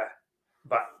enough.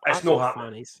 But it's not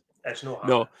happening. It's not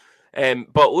happening. No.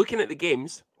 But looking at the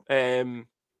games,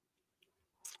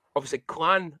 obviously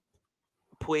Clan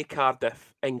play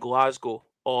Cardiff in Glasgow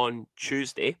on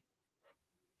Tuesday.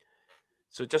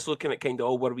 So just looking at kind of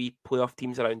all where we playoff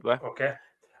teams around with. Okay.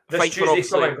 This Tuesday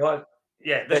coming,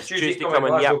 this Tuesday coming,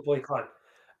 Glasgow play Clan.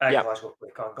 Glasgow play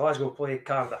Clan. Glasgow play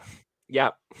Cardiff.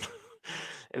 Yeah.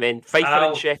 And then Fife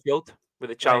and Sheffield with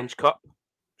the Challenge Cup.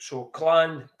 So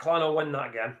Clan will win that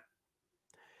again.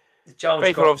 The Challenge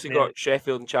Fife Cup obviously got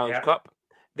Sheffield and Challenge Cup.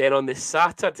 Then on the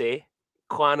Saturday,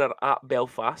 Clan are at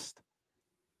Belfast.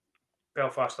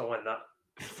 Belfast will win that.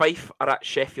 Fife are at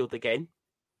Sheffield again.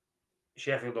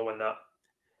 Sheffield will win that.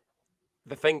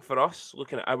 The thing for us,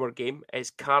 looking at our game, is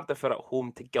Cardiff are at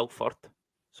home to Guildford.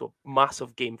 So,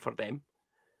 massive game for them.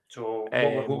 So, what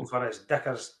we're hoping for is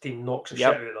Dicker's team knocks a shit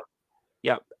out of them.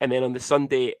 Yep. And then on the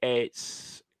Sunday,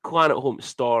 it's Clan at home to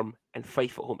Storm and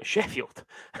Fife at home to Sheffield.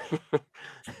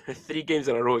 3 games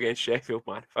in a row against Sheffield,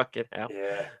 man. Fucking hell.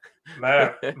 Yeah.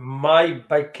 My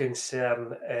big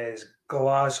concern is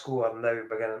Glasgow are now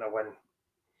beginning to win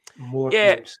more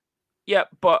games. Yeah,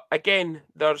 but again,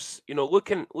 there's,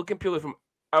 looking purely from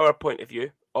our point of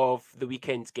view of the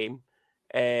weekend's game,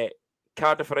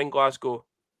 Cardiff are in Glasgow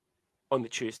on the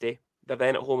Tuesday. They're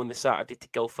then at home on the Saturday to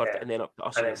Guildford and then up to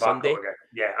us on the Sunday.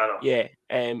 Yeah, I know. Yeah,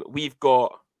 we've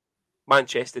got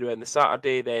Manchester on the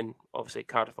Saturday, then obviously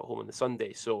Cardiff at home on the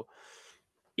Sunday. So,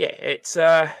 yeah, it's...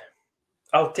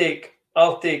 I'll take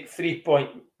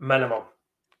 3-point minimum.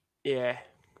 Yeah.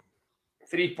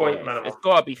 3-point minimum. It's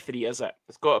got to be 3, is it?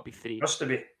 It's got to be 3. Has to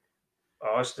be.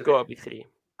 It's got to be 3.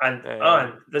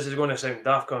 And this is going to sound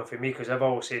daft coming for me because I've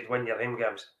always said win your home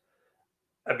games.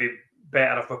 It'd be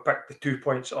better if we picked the 2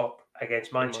 points up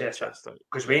against Manchester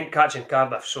because we ain't catching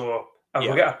Cardiff. So if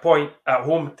we get a point at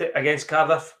home against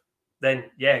Cardiff,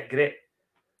 then yeah, great.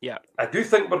 Yeah. I do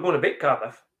think we're going to beat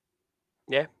Cardiff.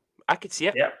 Yeah, I could see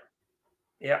it. Yeah.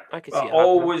 I could see it.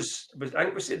 I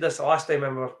think we said this the last time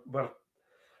when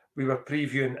we were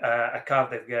previewing a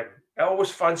Cardiff game. I always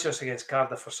fancy us against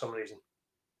Cardiff for some reason.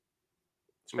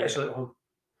 Especially at home.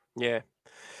 Yeah.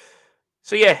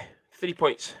 So 3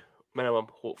 points minimum,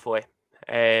 hopefully.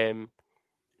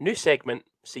 New segment,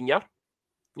 Senior.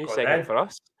 New segment for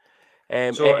us.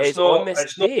 So it is on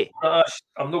this day.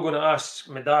 I'm not going to ask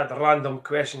my dad random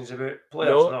questions about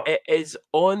players. No, it is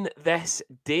on this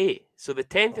day. So the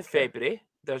 10th of February,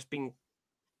 there's been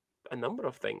a number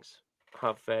of things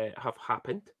have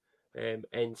happened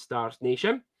in Stars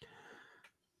Nation.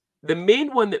 The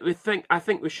main one that I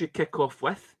think we should kick off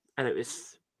with, and it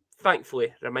was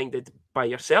thankfully reminded by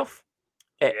yourself,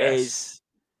 it is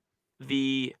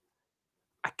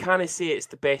I can't say it's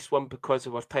the best one because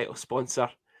of our title sponsor.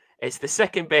 It's the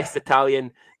second best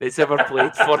Italian that's ever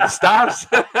played for the Stars.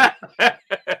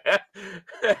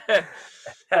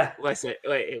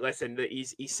 Listen,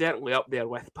 he's certainly up there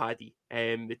with Paddy.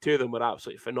 The two of them were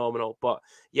absolutely phenomenal. But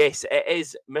yes, it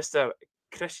is Mr.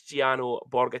 Cristiano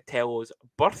Borgatello's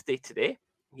birthday today.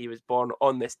 He was born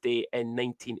on this day in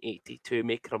 1982,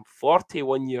 making him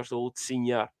 41 years old,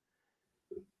 Senior.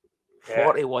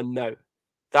 41 now.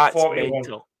 That's 41.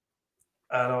 Mental.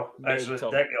 I know. It's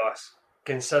ridiculous.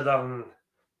 Considering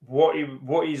what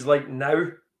he's like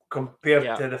now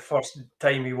compared to the first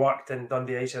time he worked in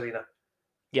Dundee Ice Arena.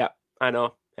 Yeah, I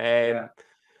know.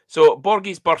 So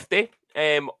Borgie's birthday.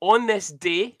 On this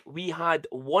day, we had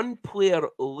one player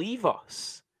leave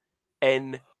us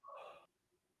in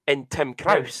Tim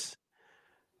Krause.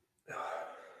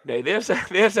 Now there's a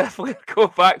player go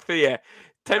back for you.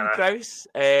 Tim Krause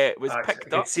was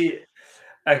picked up.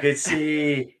 I could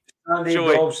see Andy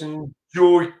Dobson,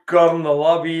 Joey Kern,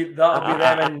 that'll be them,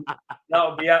 and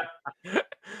that'll be it.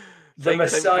 The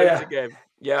Messiah.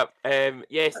 Yeah.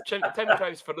 Yes, Tim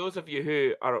Krause, for those of you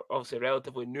who are obviously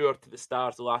relatively newer to the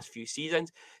Stars the last few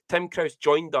seasons, Tim Krause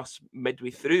joined us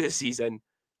midway through the season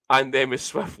and then was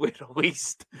swiftly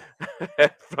released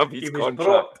from his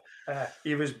contract.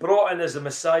 He was brought in as a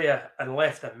messiah and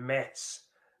left a mess.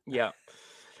 Yeah.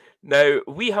 Now,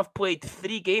 we have played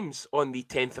 3 games on the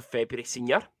 10th of February,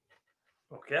 Senior.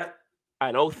 Okay.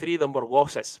 And all 3 of them were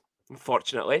losses,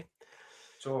 unfortunately.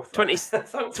 So, thanks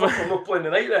for not playing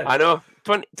tonight then. I know.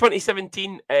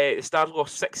 2017, the Stars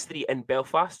lost 6-3 in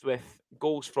Belfast with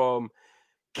goals from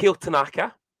Kale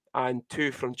Tanaka and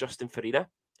 2 from Justin Farina.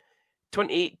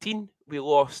 2018, we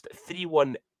lost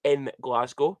 3-1 in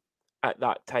Glasgow. At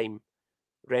that time,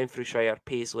 Renfrewshire,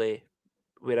 Paisley,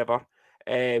 wherever.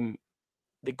 The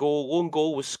lone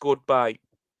goal was scored by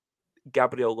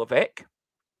Gabriel Levesque.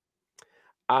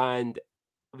 And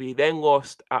we then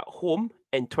lost at home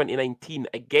in 2019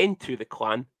 again to the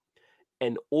Clan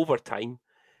in overtime.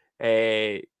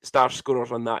 Star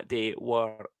scorers on that day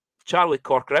were Charlie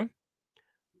Corcoran,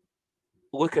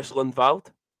 Lucas Lundvald,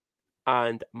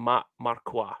 and Matt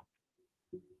Marquis.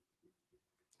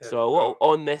 So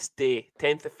on this day,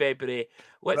 10th of February,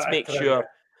 let's make sure,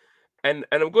 and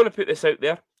I'm going to put this out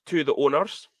there to the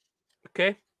owners,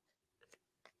 okay?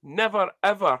 Never,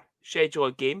 ever schedule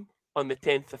a game on the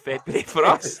 10th of February for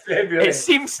us. It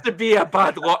seems to be a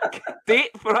bad luck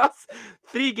date for us.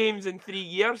 3 games in 3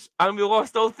 years, and we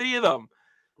lost all 3 of them.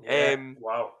 Yeah,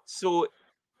 wow. So,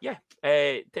 yeah,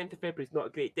 10th of February is not a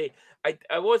great day.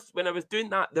 I was, when I was doing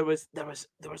that, there was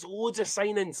loads of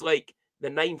signings, like the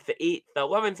 9th, the 8th, the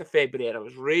 11th of February, and I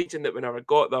was raging that whenever I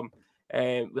got them.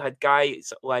 We had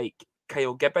guys like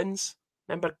Kyle Gibbons.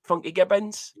 Remember Funky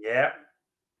Gibbons? Yeah.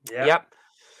 Yep.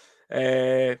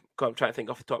 I'm trying to think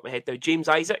off the top of my head now. James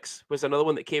Isaacs was another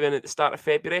one that came in at the start of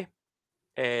February.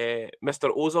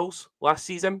 Mr. Ozils last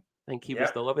season. I think he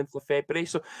was the 11th of February.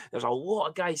 So there's a lot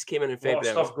of guys came in February.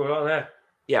 A lot of stuff going on there.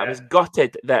 Yeah, I was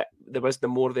gutted that there was no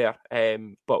more there.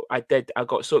 But I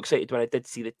got so excited when I did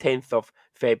see the 10th of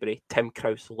February, Tim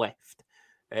Krause left.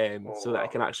 So that I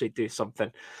can actually do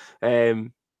something.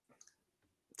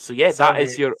 So yeah, Sunday, that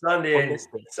is your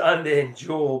Sandy and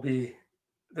Joe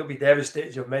they'll be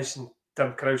devastated you've mentioned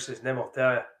Tim Krause's name, I'll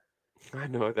tell you. I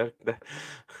know they're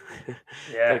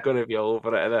going to be all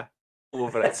over it.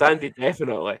 Over it, Sandy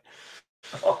definitely.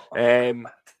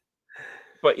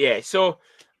 But yeah, so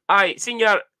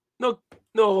Senior,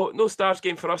 no Stars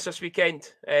game for us this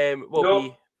weekend. Will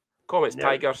be Comets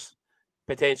Tigers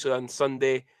potentially on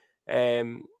Sunday.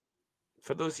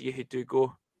 For those of you who do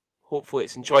go, hopefully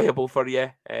it's enjoyable for you.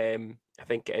 I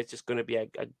think it is just going to be a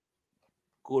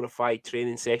glorified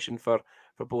training session for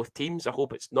both teams. I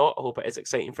hope it's not. I hope it is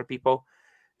exciting for people.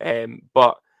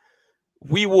 But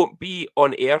we won't be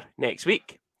on air next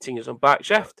week. Seniors on back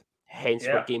shift. Hence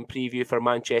our game preview for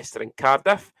Manchester and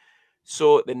Cardiff.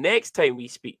 So the next time we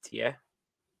speak to you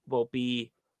will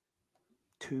be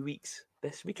 2 weeks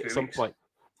this week at some point.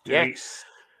 2 weeks.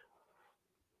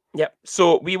 Yep.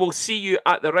 So we will see you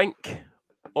at the rink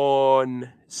on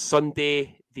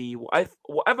Sunday, the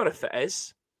whatever if it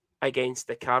is, against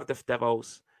the Cardiff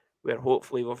Devils, where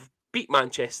hopefully we've beat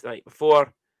Manchester the night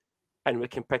before and we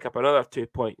can pick up another 2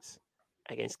 points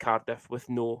against Cardiff with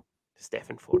no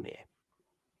Stephen Fournier.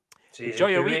 Enjoy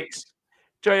your week.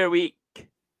 Enjoy your week.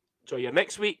 Enjoy your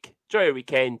next week. Enjoy your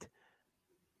weekend.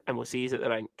 And we'll see you at the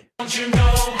rink. Don't you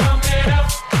know, pump it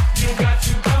up. You got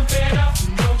to pump it up.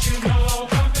 Don't you know?